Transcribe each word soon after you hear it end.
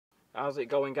How's it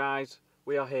going, guys?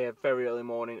 We are here very early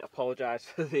morning. Apologise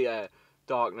for the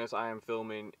darkness. I am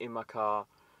filming in my car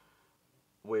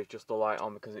with just the light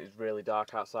on because it's really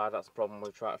dark outside. That's the problem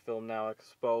with trying to film now, I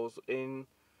suppose, in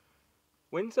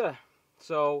winter.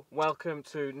 So welcome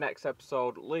to next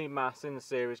episode, lean mass in the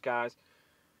series, guys.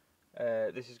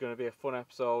 This is going to be a fun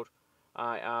episode.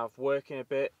 I have working a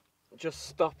bit, just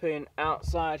stopping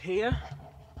outside here.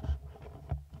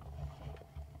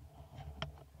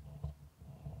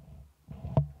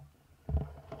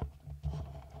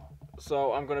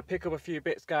 So I'm going to pick up a few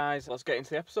bits, guys. Let's get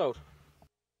into the episode.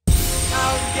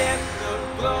 I'll get the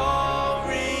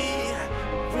glory,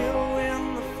 we'll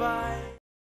win the fight.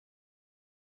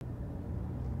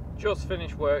 Just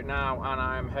finished work now and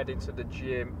I'm heading to the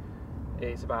gym.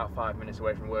 It's about 5 minutes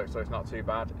away from work, so it's not too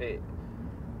bad. It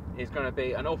is going to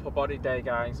be an upper body day,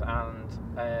 guys,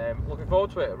 and looking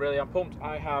forward to it. Really, I'm pumped.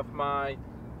 I have my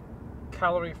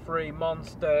calorie-free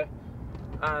Monster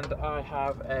and I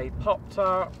have a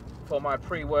Pop-Tart for my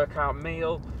pre-workout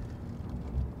meal.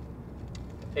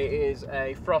 It is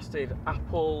a frosted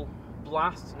apple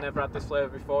blast. Never had this flavour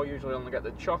before, usually only get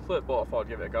the chocolate, but I thought I'd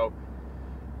give it a go.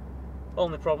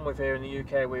 Only problem with here in the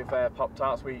UK with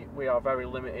Pop-Tarts, we are very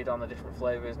limited on the different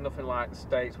flavours. Nothing like the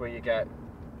States where you get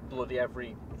bloody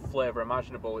every flavour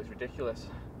imaginable. It's ridiculous.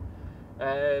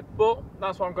 But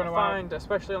that's what I'm going to find,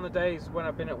 especially on the days when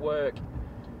I've been at work.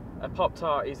 A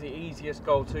Pop-Tart is the easiest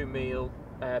go-to meal,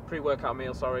 pre-workout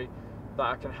meal, sorry, that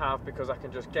I can have, because I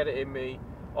can just get it in me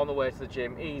on the way to the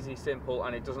gym. Easy, simple,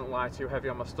 and it doesn't lie too heavy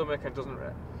on my stomach and doesn't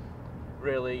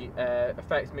really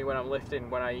affect me when I'm lifting,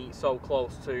 when I eat so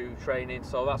close to training.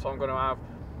 So that's what I'm going to have.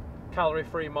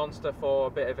 Calorie-free Monster for a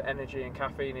bit of energy and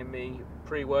caffeine in me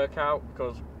pre-workout,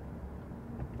 because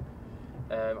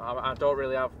I don't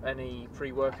really have any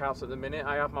pre-workouts at the minute.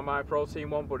 I have my MyProtein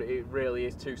one, but it really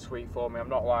is too sweet for me. I'm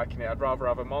not liking it. I'd rather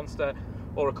have a Monster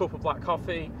or a cup of black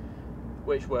coffee,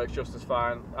 which works just as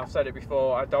fine. I've said it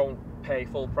before, I don't pay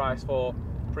full price for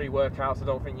pre-workouts. I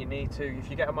don't think you need to. If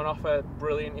you get them on offer,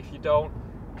 brilliant. If you don't,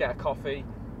 get a coffee,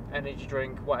 energy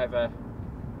drink, whatever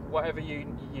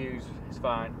you use is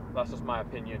fine. That's just my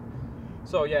opinion.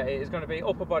 So yeah, it is going to be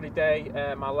upper body day.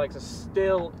 My legs are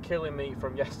still killing me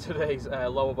from yesterday's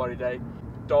lower body day.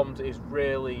 DOMS is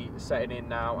really setting in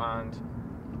now, and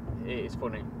it is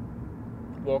funny.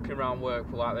 Walking around work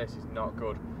like this is not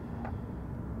good.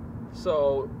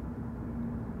 So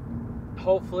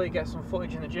hopefully get some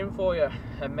footage in the gym for you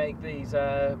and make these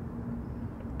sorry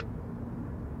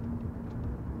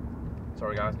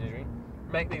guys,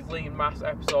 make these lean mass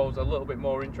episodes a little bit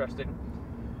more interesting.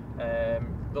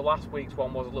 The last week's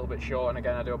one was a little bit short, and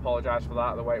again I do apologise for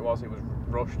that. The way it was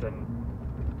rushed, and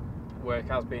work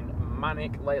has been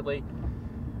manic lately.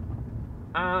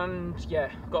 And yeah,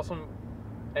 got some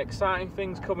exciting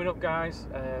things coming up, guys.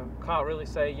 Can't really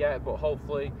say yet, but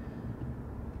hopefully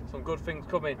some good things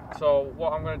coming. So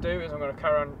what I'm going to do is I'm going to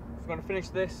carry on. I'm going to finish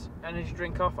this energy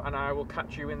drink off, and I will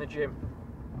catch you in the gym.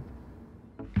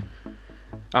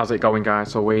 How's it going, guys?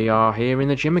 So we are here in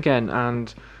the gym again,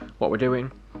 and what we're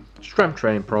doing, strength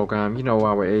training program. You know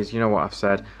how it is, you know what I've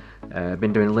said.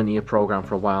 Been doing a linear program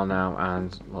for a while now,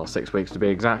 and well, 6 weeks to be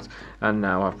exact, and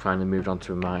now I've finally moved on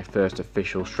to my first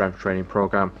official strength training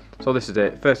program. So this is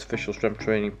it, first official strength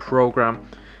training program,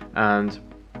 and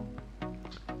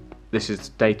this is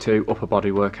day 2, upper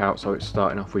body workout. So it's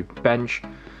starting off with bench.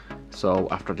 So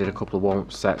after I did a couple of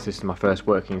warm-up sets, this is my first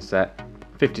working set.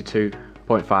 52.5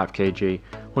 kg,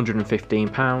 115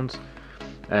 pounds.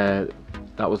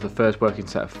 That was the first working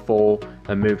set of 4,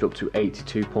 and moved up to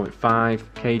 82.5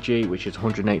 kg, which is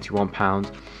 181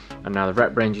 pounds. And now the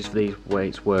rep ranges for these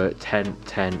weights were 10,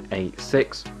 10, 8,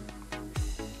 6.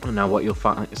 And now what you'll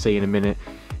see in a minute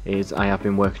is I have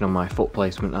been working on my foot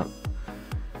placement at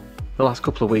the last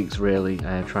couple of weeks, really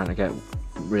trying to get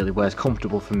really where's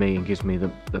comfortable for me and gives me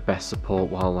the best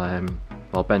support while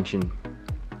benching.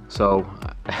 So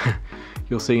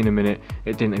you'll see in a minute,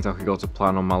 it didn't exactly go to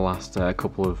plan on my last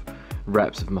couple of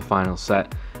reps of my final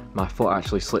set. My foot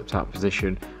actually slipped out of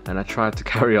position, and I tried to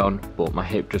carry on, but my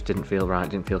hip just didn't feel right,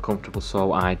 didn't feel comfortable,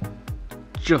 so I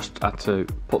just had to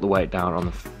put the weight down on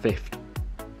the 5th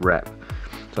rep.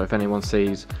 So if anyone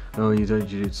sees, oh, you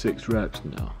did 6 reps,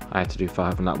 no, I had to do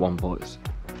 5 on that one, but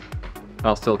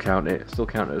I'll still count it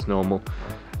as normal.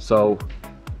 So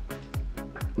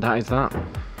that is that.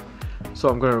 So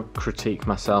I'm going to critique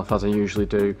myself as I usually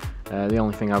do. The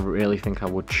only thing I really think I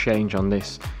would change on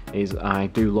this is I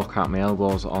do look at my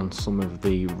elbows on some of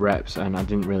the reps, and I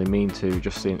didn't really mean to,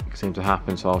 just seemed to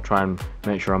happen. So I'll try and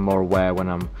make sure I'm more aware when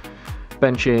I'm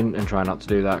benching, and try not to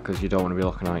do that, because you don't want to be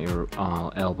looking at your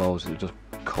elbows. It just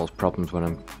cause problems when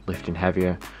I'm lifting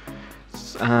heavier.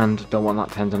 and don't want that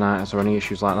tendonitis or any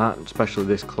issues like that, especially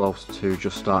this close to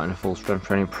just starting a full strength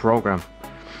training program.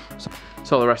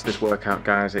 So the rest of this workout,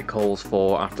 guys, it calls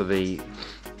for, after the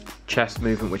chest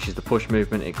movement, which is the push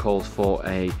movement, it calls for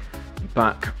a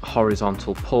back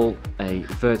horizontal pull, a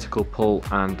vertical pull,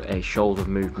 and a shoulder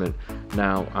movement.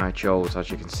 Now I chose, as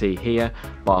you can see here,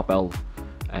 barbell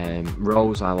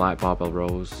rows. I like barbell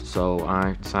rows, so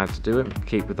I decided to do it,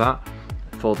 keep with that.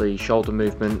 For the shoulder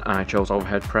movement, I chose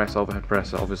overhead press. Overhead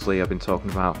press, obviously, I've been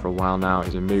talking about for a while now,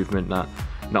 is a movement that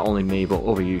not only me but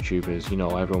other YouTubers, you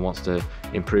know, everyone wants to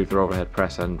improve their overhead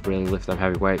press and really lift them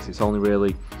heavy weights. It's only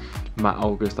really Matt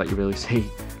August that you really see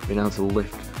being able to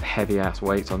lift heavy ass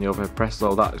weights on the overhead press,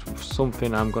 so that is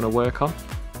something I'm going to work on.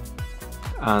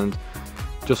 And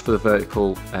just for the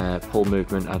vertical pull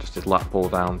movement, I just did lat pull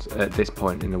downs. At this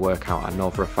point in the workout, I know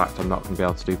for a fact I'm not going to be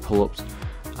able to do pull-ups,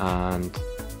 and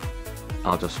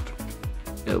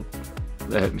it'll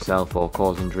hurt myself or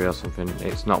cause injury or something.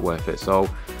 It's not worth it. So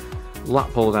lat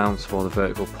pull downs for the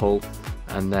vertical pull,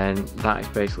 and then that is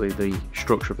basically the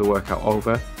structure of the workout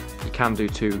over. You can do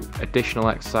 2 additional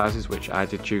exercises, which I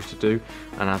did choose to do,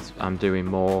 and as I'm doing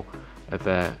more of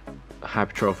a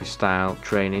hypertrophy style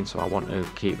training, so I want to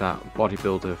keep that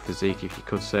bodybuilder physique, if you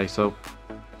could say so.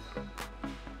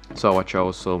 So I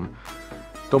chose some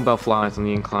dumbbell flies on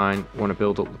the incline, want to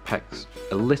build up the pecs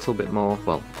a little bit more,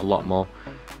 well, a lot more,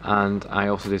 and I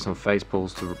also did some face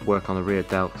pulls to work on the rear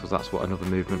delt, because that's what another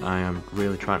movement I am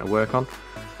really trying to work on.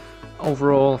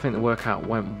 Overall, I think the workout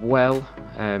went well.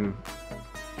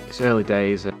 It's early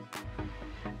days, and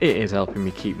it is helping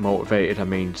me keep motivated. I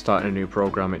mean, starting a new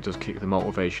program, it does kick the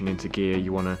motivation into gear.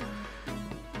 You want to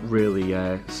really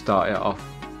start it off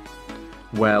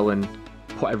well and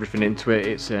put everything into it.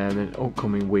 It's in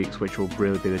upcoming weeks which will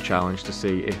really be the challenge, to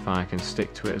see if I can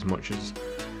stick to it as much as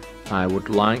I would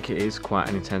like. It is quite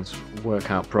an intense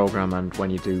workout program, and when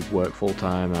you do work full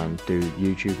time and do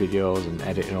YouTube videos and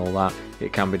edit and all that,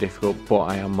 it can be difficult, but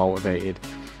I am motivated.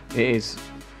 It is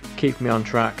keeping me on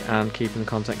track and keeping the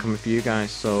content coming for you guys,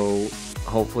 so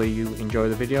hopefully you enjoy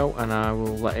the video, and I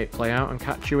will let it play out and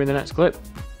catch you in the next clip.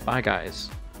 Bye guys.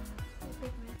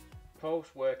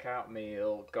 Post-workout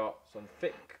meal, got some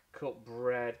thick cut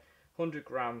bread, 100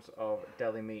 grams of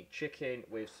deli meat chicken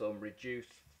with some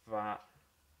reduced fat,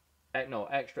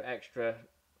 extra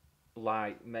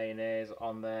light mayonnaise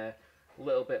on there, a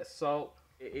little bit of salt.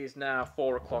 It is now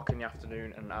 4 o'clock in the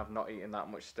afternoon, and I've not eaten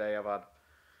that much today. I've had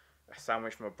a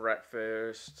sandwich for my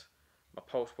breakfast, my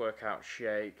post-workout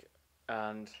shake,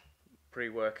 and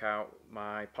pre-workout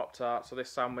my Pop-Tart. So this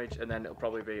sandwich, and then it'll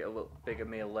probably be a little bigger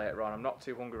meal later on. I'm not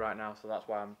too hungry right now, so that's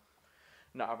why I'm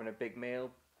not having a big meal.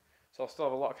 So I'll still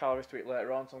have a lot of calories to eat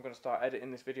later on, so I'm going to start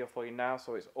editing this video for you now,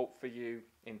 so it's up for you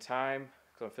in time,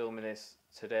 because I'm filming this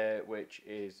today, which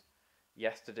is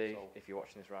yesterday, so if you're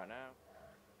watching this right now.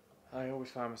 I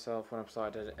always find myself, when I've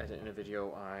started editing a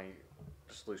video, I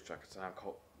just lose track of time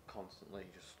constantly.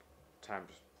 Time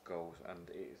just goes, and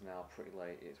it is now pretty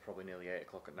late. It's probably nearly 8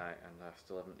 o'clock at night, and I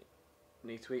still haven't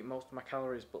need to eat most of my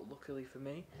calories, but luckily for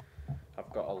me,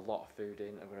 I've got a lot of food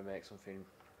in. I'm going to make something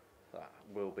that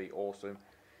will be awesome.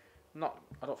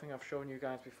 I don't think I've shown you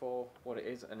guys before what it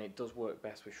is, and it does work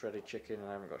best with shredded chicken, and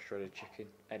I haven't got shredded chicken.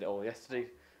 Ate it all yesterday.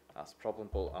 That's the problem,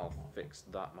 but I'll fix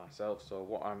that myself. So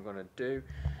what I'm going to do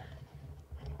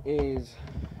is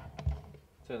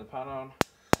turn the pan on,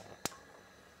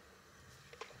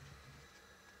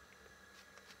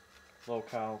 low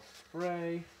cal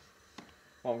spray.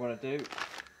 What I'm going to do,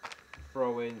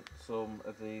 throw in some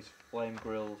of these flame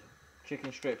grilled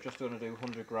chicken strips, just going to do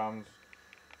 100 grams,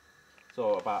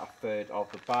 so about a third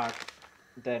of the bag.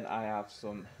 Then I have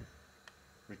some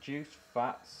reduced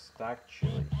fat stag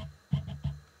chili.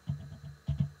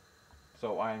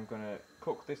 So I am going to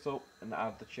cook this up and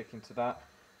add the chicken to that.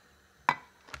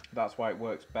 That's why it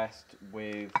works best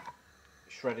with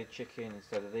shredded chicken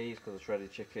instead of these, because the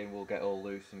shredded chicken will get all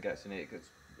loose and gets in it. It's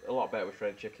a lot better with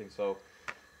shredded chicken. So,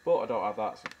 but I don't have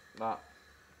that.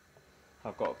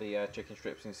 I've got the chicken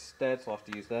strips instead, so I'll have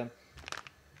to use them.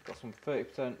 Got some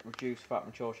 30% reduced fat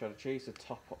mature cheddar cheese to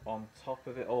top on top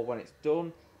of it all when it's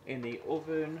done in the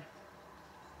oven.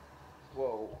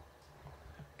 Whoa,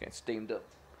 getting steamed up.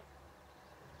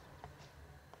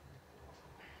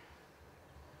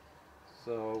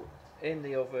 So in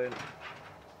the oven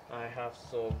I have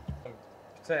some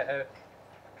potato,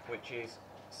 which is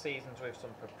seasoned with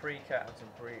some paprika and some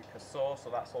paprika sauce, so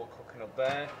that's all cooking up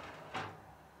there.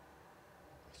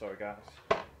 Sorry guys.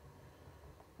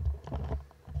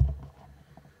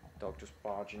 Dog just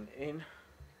barging in.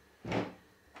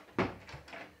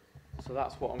 So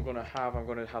that's what I'm going to have. I'm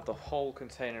going to have the whole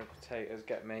container of potatoes,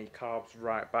 get my carbs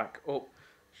right back up.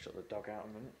 Shut the dog out a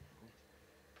minute.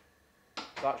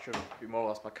 That should be more or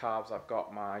less my carbs. I've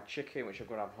got my chicken, which I'm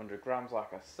going to have 100 grams,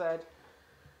 like I said.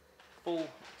 Full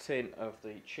tin of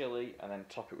the chili, and then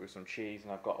top it with some cheese.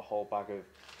 And I've got a whole bag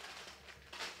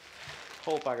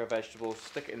of vegetables.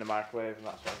 Stick it in the microwave, and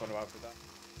that's what I'm going to have with that.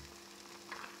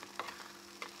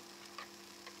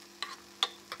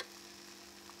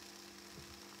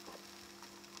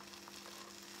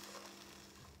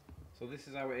 So this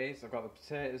is how it is. I've got the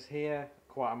potatoes here,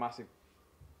 quite a massive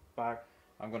bag.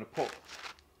 I'm going to put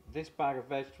this bag of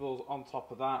vegetables on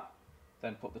top of that,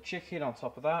 then put the chicken on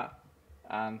top of that,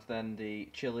 and then the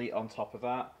chili on top of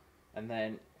that, and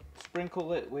then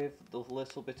sprinkle it with the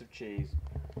little bit of cheese.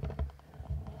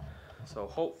 So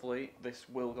hopefully this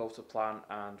will go to plan,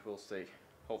 and we'll see.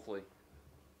 Hopefully.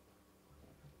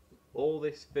 All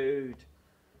this food.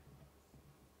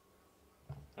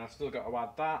 And I've still got to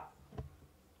add that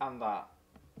and that.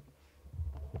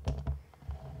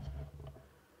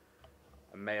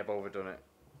 I may have overdone it.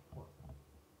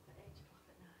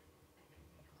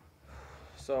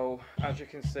 So, as you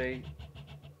can see,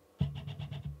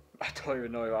 I don't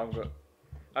even know if I'm going.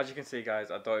 As you can see,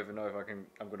 guys, I don't even know if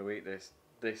I'm going to eat this.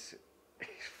 This is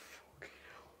fucking.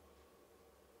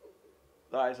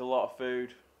 That is a lot of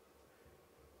food.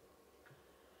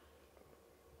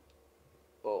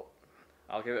 But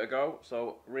I'll give it a go.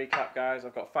 So, recap, guys.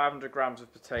 I've got 500 grams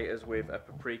of potatoes with a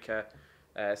paprika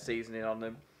seasoning on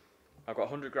them. I've got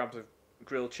 100 grams of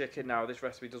grilled chicken. Now, this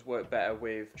recipe does work better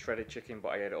with shredded chicken, but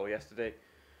I ate it all yesterday.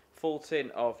 Full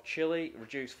tin of chili,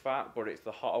 reduced fat, but it's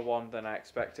the hotter one than I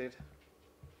expected.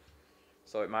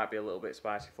 So it might be a little bit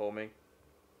spicy for me.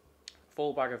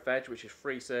 Full bag of veg, which is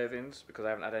 3 servings, because I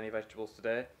haven't had any vegetables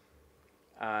today.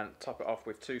 And top it off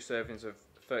with 2 servings of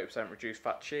 30% reduced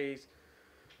fat cheese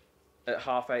at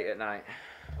 8:30 at night.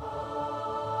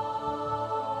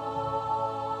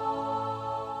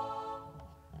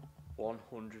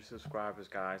 100 subscribers,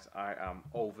 guys. I am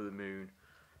over the moon.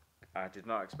 I did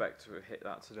not expect to hit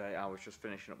that today. I was just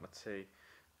finishing up my tea,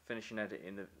 finishing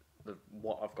editing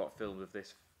what I've got filmed of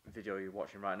this video you're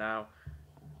watching right now.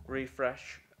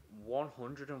 Refresh,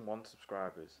 101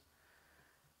 subscribers,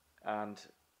 and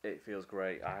it feels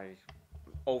great.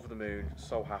 Over the moon,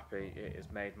 so happy. It has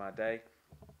made my day.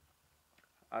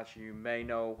 As you may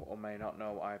know or may not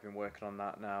know, I've been working on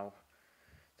that now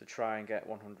to try and get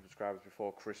 100 subscribers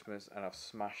before Christmas, and I've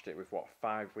smashed it with, what,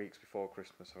 5 weeks before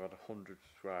Christmas I've had 100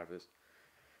 subscribers.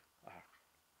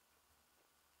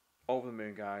 Over the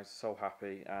moon, guys, so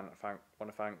happy, and I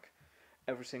want to thank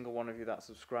every single one of you that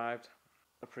subscribed.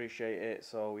 Appreciate it.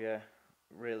 So yeah,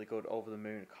 really good. Over the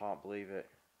moon. Can't believe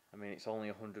it. I mean, it's only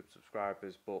 100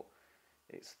 subscribers, but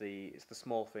it's the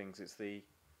small things, it's the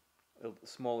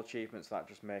small achievements that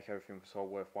just make everything so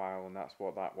worthwhile, and that's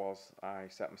what that was. I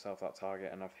set myself that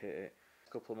target and I've hit it. A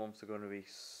couple of months are going to be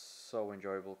so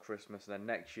enjoyable. Christmas, and then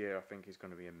next year I think is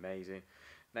going to be amazing.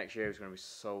 Next year is going to be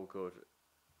so good.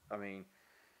 I mean,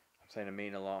 I'm saying I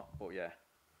mean a lot, but yeah,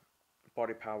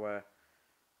 BodyPower,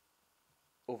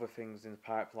 other things in the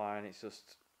pipeline. It's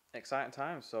just exciting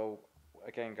times. So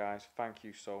again, guys, thank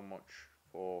you so much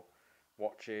for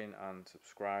watching and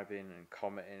subscribing and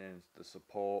commenting and the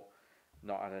support.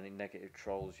 Not had any negative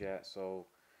trolls yet, so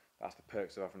that's the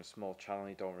perks of having a small channel.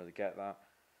 You don't really get that,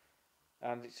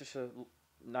 and it's just a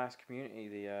nice community.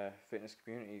 The fitness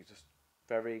community is just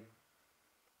very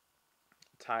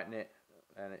tight knit,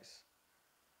 and it's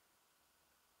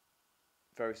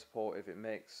very supportive. It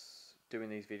makes doing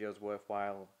these videos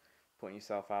worthwhile, putting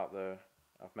yourself out there.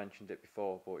 I've mentioned it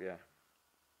before, but yeah,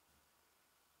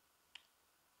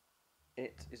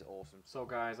 it is awesome. So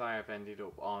guys, I have ended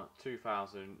up on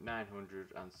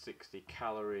 2,960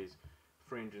 calories,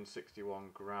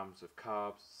 361 grams of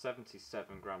carbs,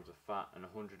 77 grams of fat, and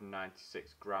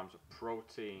 196 grams of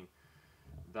protein.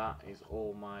 That is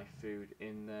all my food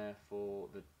in there for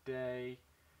the day,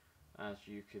 as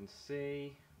you can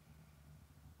see.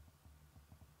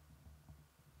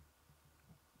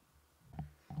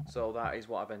 So that is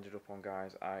what I've ended up on,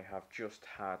 guys. I have just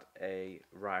had a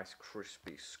Rice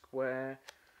Krispie Square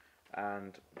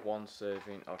and 1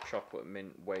 serving of chocolate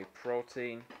mint whey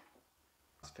protein.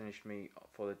 That's finished me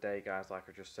for the day, guys. Like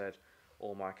I just said,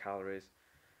 all my calories.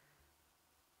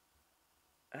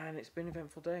 And it's been an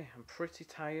eventful day. I'm pretty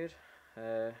tired.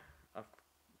 I've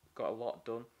got a lot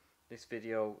done. This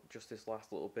video, just this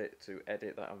last little bit to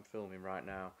edit that I'm filming right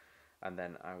now, and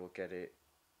then I will get it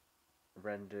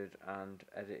rendered and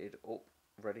edited up,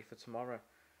 ready for tomorrow.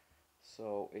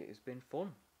 So it has been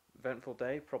fun, eventful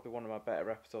day, probably one of my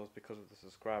better episodes because of the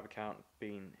subscriber count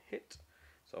being hit.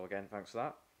 So again, thanks for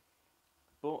that.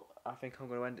 But I think I'm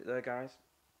going to end it there, guys.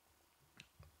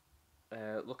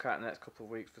 look out in the next couple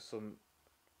of weeks for some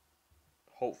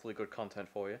hopefully good content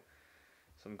for you,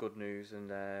 some good news,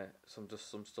 and some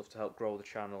stuff to help grow the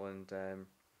channel and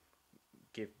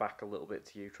give back a little bit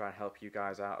to you, try and help you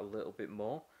guys out a little bit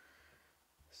more.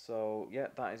 So yeah,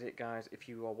 that is it, guys. If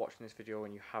you are watching this video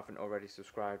and you haven't already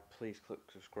subscribed, please click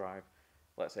subscribe.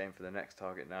 Let's aim for the next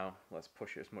target now. Let's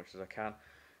push it as much as I can.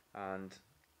 And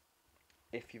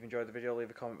if you've enjoyed the video, leave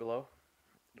a comment below.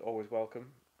 Always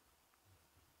welcome.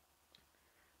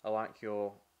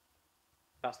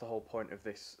 That's the whole point of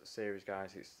this series,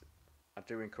 guys. I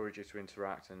do encourage you to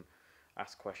interact and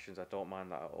ask questions. I don't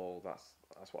mind that at all. That's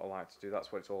what I like to do.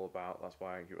 That's what it's all about. That's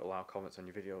why you allow comments on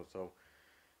your videos. So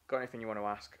got anything you want to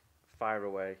ask, fire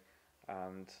away.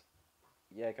 And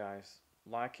yeah, guys,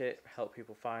 like it, help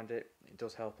people find it. It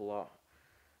does help a lot.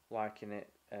 Liking it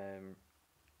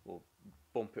will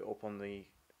bump it up on the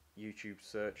YouTube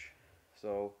search,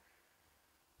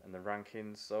 and the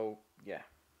rankings. So yeah,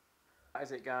 that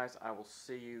is it, guys. I will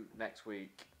see you next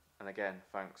week, and again,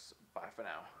 thanks. Bye for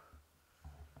now.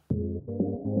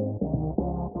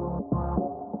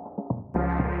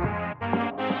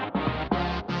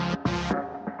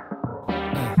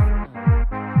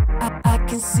 I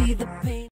can see the pain.